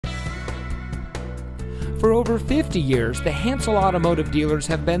For over 50 years, the Hansel Automotive Dealers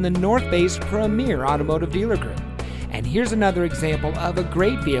have been the North Bay's premier automotive dealer group. And here's another example of a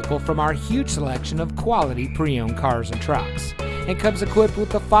great vehicle from our huge selection of quality pre-owned cars and trucks. And comes equipped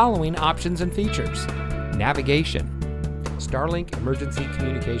with the following options and features: navigation, Starlink emergency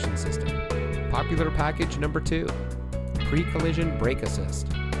communication system, popular package number 2, pre-collision brake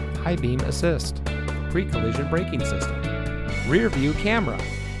assist, high beam assist, pre-collision braking system, rear view camera,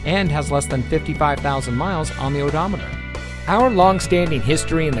 and has less than 55,000 miles on the odometer. Our long-standing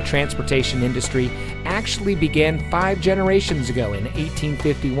history in the transportation industry actually began 5 generations ago in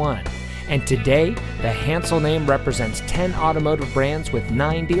 1851, and today the Hansel name represents 10 automotive brands with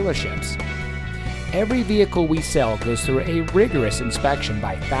 9 dealerships. Every vehicle we sell goes through a rigorous inspection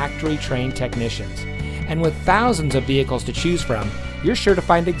by factory-trained technicians, and with thousands of vehicles to choose from, you're sure to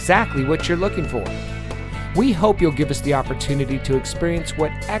find exactly what you're looking for. We hope you'll give us the opportunity to experience what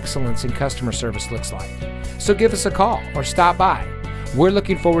excellence in customer service looks like. So give us a call or stop by. We're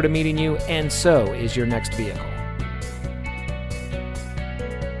looking forward to meeting you, and so is your next vehicle.